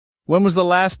When was the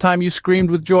last time you screamed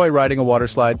with joy riding a water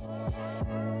slide?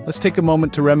 Let's take a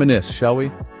moment to reminisce, shall we?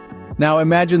 Now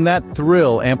imagine that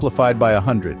thrill amplified by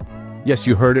 100. Yes,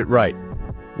 you heard it right.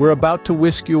 We're about to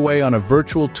whisk you away on a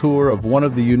virtual tour of one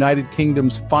of the United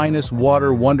Kingdom's finest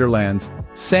water wonderlands,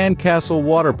 Sandcastle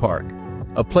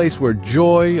Waterpark, a place where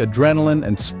joy, adrenaline,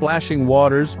 and splashing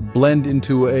waters blend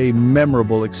into a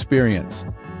memorable experience.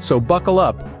 So buckle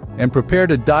up and prepare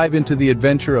to dive into the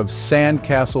adventure of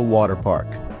Sandcastle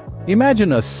Waterpark.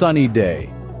 Imagine a sunny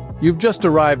day. You've just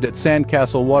arrived at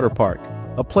Sandcastle Waterpark,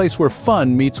 a place where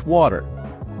fun meets water.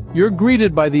 You're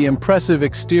greeted by the impressive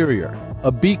exterior,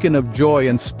 a beacon of joy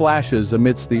and splashes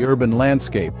amidst the urban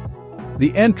landscape.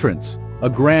 The entrance, a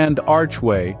grand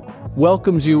archway,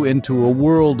 welcomes you into a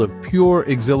world of pure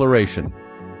exhilaration.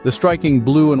 The striking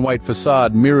blue and white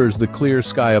facade mirrors the clear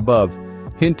sky above,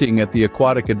 hinting at the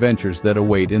aquatic adventures that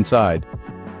await inside.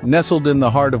 Nestled in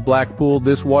the heart of Blackpool,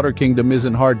 this water kingdom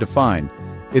isn't hard to find.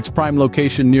 Its prime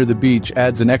location near the beach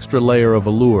adds an extra layer of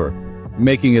allure,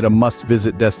 making it a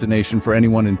must-visit destination for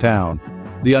anyone in town.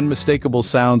 The unmistakable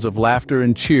sounds of laughter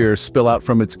and cheer spill out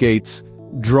from its gates,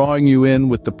 drawing you in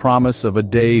with the promise of a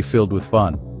day filled with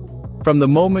fun. From the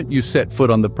moment you set foot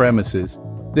on the premises,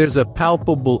 there's a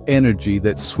palpable energy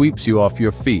that sweeps you off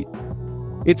your feet.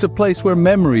 It's a place where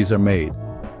memories are made,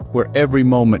 where every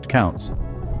moment counts.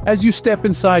 As you step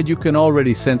inside, you can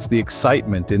already sense the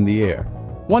excitement in the air.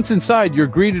 Once inside, you're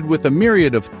greeted with a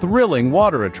myriad of thrilling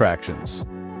water attractions.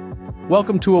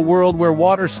 Welcome to a world where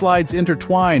water slides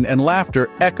intertwine and laughter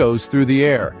echoes through the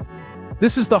air.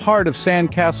 This is the heart of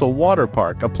Sandcastle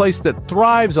Waterpark, a place that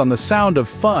thrives on the sound of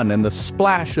fun and the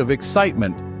splash of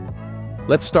excitement.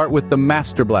 Let's start with the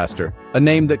Master Blaster, a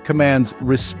name that commands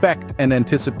respect and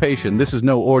anticipation. This is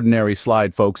no ordinary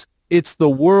slide, folks. It's the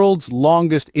world's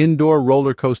longest indoor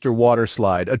roller coaster water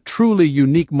slide, a truly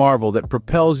unique marvel that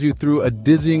propels you through a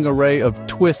dizzying array of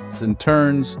twists and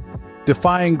turns,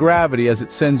 defying gravity as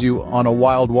it sends you on a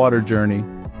wild water journey.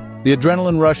 The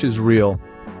adrenaline rush is real,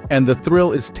 and the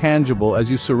thrill is tangible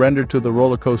as you surrender to the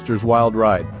roller coaster's wild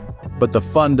ride. But the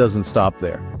fun doesn't stop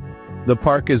there. The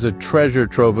park is a treasure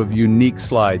trove of unique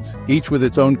slides, each with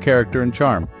its own character and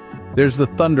charm. There's the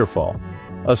Thunderfall,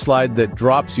 a slide that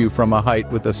drops you from a height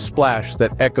with a splash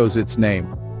that echoes its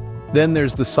name. Then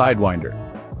there's the Sidewinder,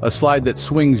 a slide that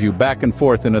swings you back and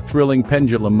forth in a thrilling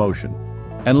pendulum motion.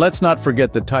 And let's not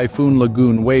forget the Typhoon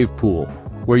Lagoon wave pool,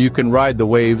 where you can ride the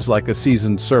waves like a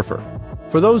seasoned surfer.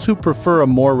 For those who prefer a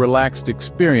more relaxed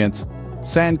experience,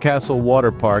 Sandcastle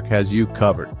Waterpark has you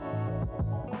covered.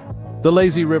 The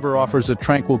Lazy River offers a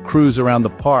tranquil cruise around the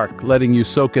park, letting you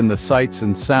soak in the sights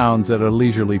and sounds at a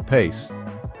leisurely pace.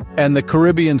 And the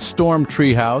Caribbean Storm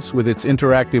Treehouse, with its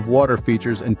interactive water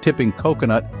features and tipping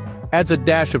coconut, adds a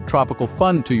dash of tropical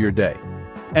fun to your day.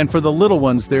 And for the little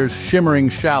ones, there's Shimmering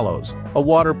Shallows, a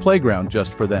water playground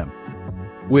just for them.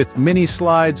 With mini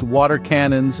slides, water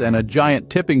cannons, and a giant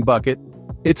tipping bucket,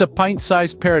 it's a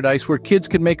pint-sized paradise where kids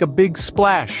can make a big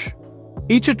splash.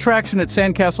 Each attraction at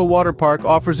Sandcastle Waterpark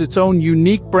offers its own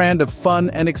unique brand of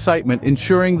fun and excitement,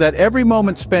 ensuring that every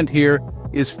moment spent here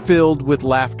is filled with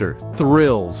laughter,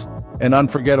 thrills, and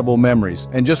unforgettable memories.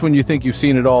 And just when you think you've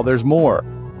seen it all, there's more.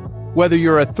 Whether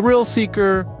you're a thrill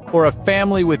seeker or a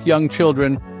family with young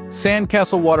children,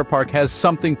 Sandcastle Waterpark has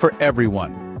something for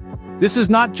everyone. This is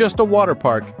not just a water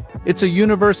park, it's a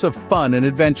universe of fun and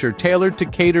adventure tailored to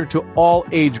cater to all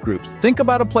age groups. Think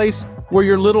about a place where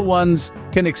your little ones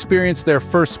can experience their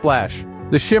first splash.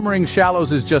 The Shimmering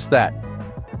Shallows is just that.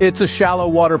 It's a shallow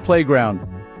water playground,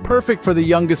 perfect for the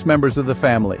youngest members of the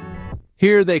family.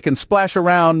 Here they can splash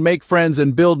around, make friends,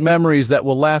 and build memories that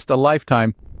will last a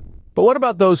lifetime. But what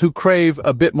about those who crave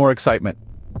a bit more excitement?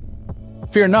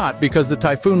 Fear not, because the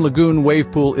Typhoon Lagoon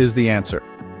wave pool is the answer.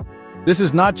 This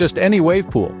is not just any wave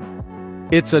pool.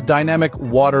 It's a dynamic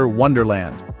water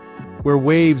wonderland, where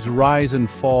waves rise and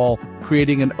fall,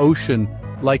 creating an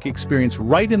ocean-like experience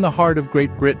right in the heart of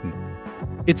Great Britain.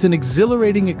 It's an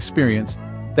exhilarating experience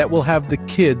that will have the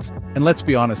kids, and let's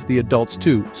be honest, the adults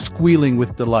too, squealing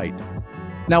with delight.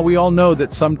 Now, we all know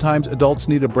that sometimes adults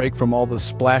need a break from all the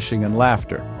splashing and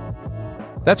laughter.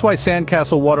 That's why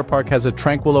Sandcastle Waterpark has a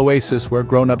tranquil oasis where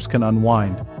grown-ups can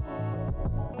unwind.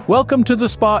 Welcome to the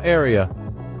spa area,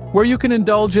 where you can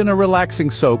indulge in a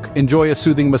relaxing soak, enjoy a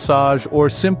soothing massage, or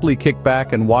simply kick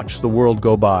back and watch the world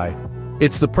go by.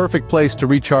 It's the perfect place to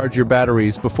recharge your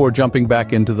batteries before jumping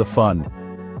back into the fun.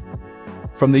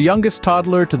 From the youngest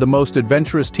toddler to the most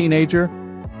adventurous teenager,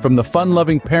 from the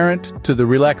fun-loving parent to the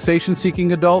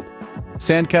relaxation-seeking adult,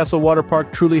 Sandcastle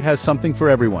Waterpark truly has something for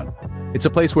everyone. It's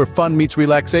a place where fun meets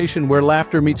relaxation, where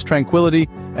laughter meets tranquility,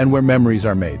 and where memories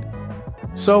are made.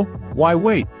 So, why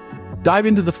wait? Dive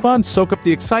into the fun, soak up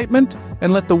the excitement,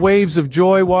 and let the waves of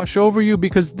joy wash over you,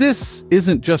 because this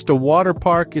isn't just a water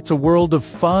park, it's a world of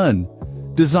fun,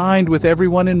 designed with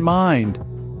everyone in mind.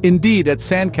 Indeed, at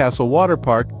Sandcastle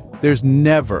Waterpark, there's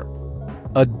never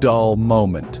a dull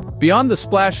moment. Beyond the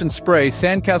splash and spray,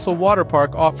 Sandcastle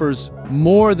Waterpark offers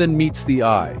more than meets the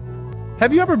eye.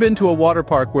 Have you ever been to a water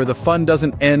park where the fun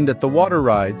doesn't end at the water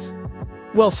rides?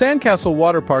 Well, Sandcastle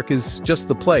Waterpark is just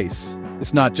the place.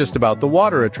 It's not just about the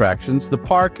water attractions. The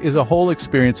park is a whole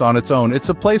experience on its own. It's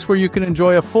a place where you can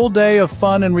enjoy a full day of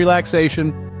fun and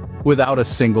relaxation without a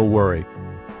single worry.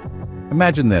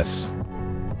 Imagine this.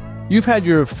 You've had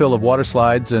your fill of water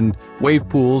slides and wave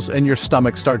pools, and your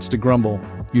stomach starts to grumble.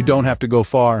 You don't have to go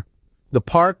far. The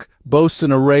park boasts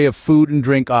an array of food and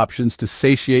drink options to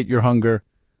satiate your hunger.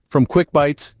 From quick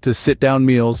bites to sit-down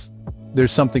meals,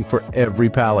 there's something for every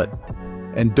palate.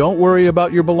 And don't worry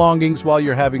about your belongings while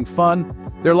you're having fun.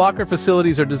 Their locker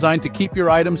facilities are designed to keep your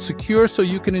items secure so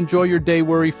you can enjoy your day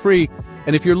worry-free.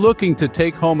 And if you're looking to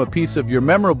take home a piece of your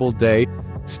memorable day,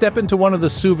 step into one of the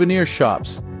souvenir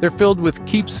shops. They're filled with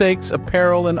keepsakes,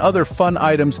 apparel, and other fun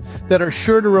items that are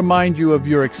sure to remind you of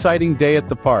your exciting day at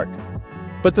the park.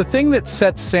 But the thing that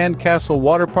sets Sandcastle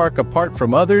Waterpark apart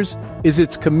from others is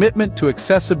its commitment to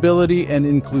accessibility and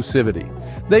inclusivity.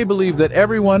 They believe that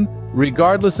everyone,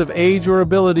 regardless of age or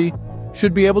ability,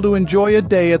 should be able to enjoy a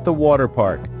day at the water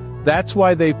park. That's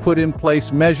why they've put in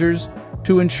place measures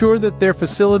to ensure that their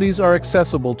facilities are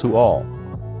accessible to all.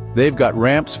 They've got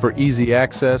ramps for easy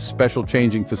access, special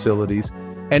changing facilities,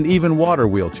 and even water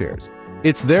wheelchairs.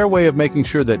 It's their way of making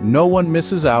sure that no one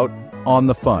misses out on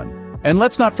the fun. And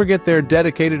let's not forget their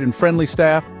dedicated and friendly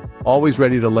staff, always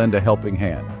ready to lend a helping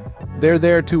hand. They're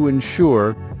there to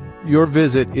ensure your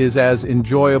visit is as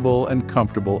enjoyable and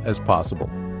comfortable as possible.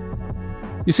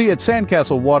 You see, at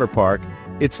Sandcastle Waterpark,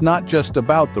 it's not just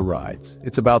about the rides,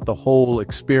 it's about the whole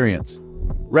experience.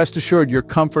 Rest assured, your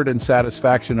comfort and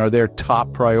satisfaction are their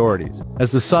top priorities.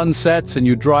 As the sun sets and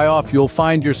you dry off, you'll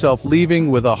find yourself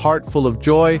leaving with a heart full of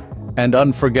joy and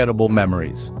unforgettable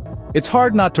memories. It's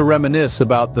hard not to reminisce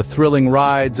about the thrilling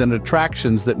rides and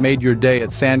attractions that made your day at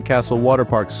Sandcastle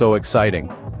Waterpark so exciting.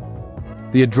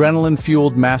 The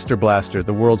adrenaline-fueled Master Blaster,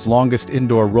 the world's longest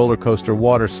indoor roller coaster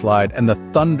water slide, and the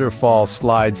Thunderfall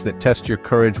slides that test your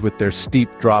courage with their steep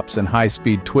drops and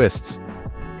high-speed twists.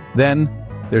 Then,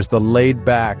 there's the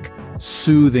laid-back,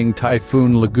 soothing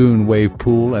Typhoon Lagoon wave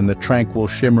pool and the tranquil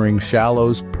shimmering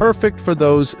shallows, perfect for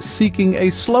those seeking a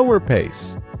slower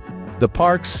pace. The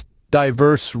park's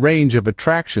diverse range of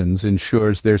attractions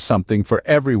ensures there's something for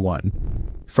everyone,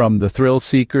 from the thrill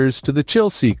seekers to the chill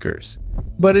seekers.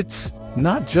 But it's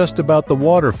not just about the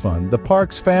water fun. The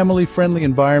park's family-friendly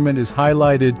environment is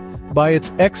highlighted by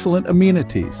its excellent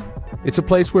amenities. It's a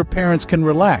place where parents can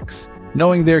relax,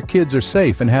 knowing their kids are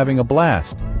safe and having a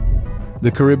blast.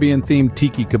 The Caribbean-themed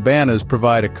tiki cabanas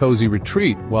provide a cozy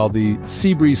retreat, while the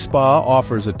Seabreeze Spa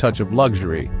offers a touch of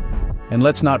luxury. And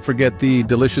let's not forget the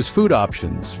delicious food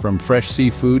options, from fresh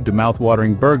seafood to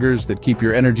mouth-watering burgers that keep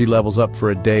your energy levels up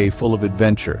for a day full of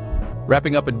adventure.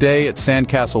 Wrapping up a day at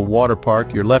Sandcastle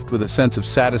Waterpark, you're left with a sense of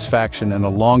satisfaction and a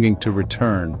longing to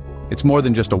return. It's more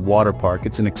than just a water park,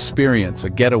 it's an experience, a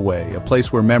getaway, a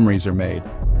place where memories are made.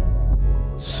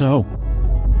 So,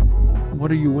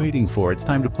 what are you waiting for? It's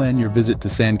time to plan your visit to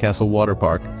Sandcastle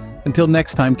Waterpark. Until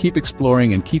next time, keep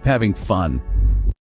exploring and keep having fun.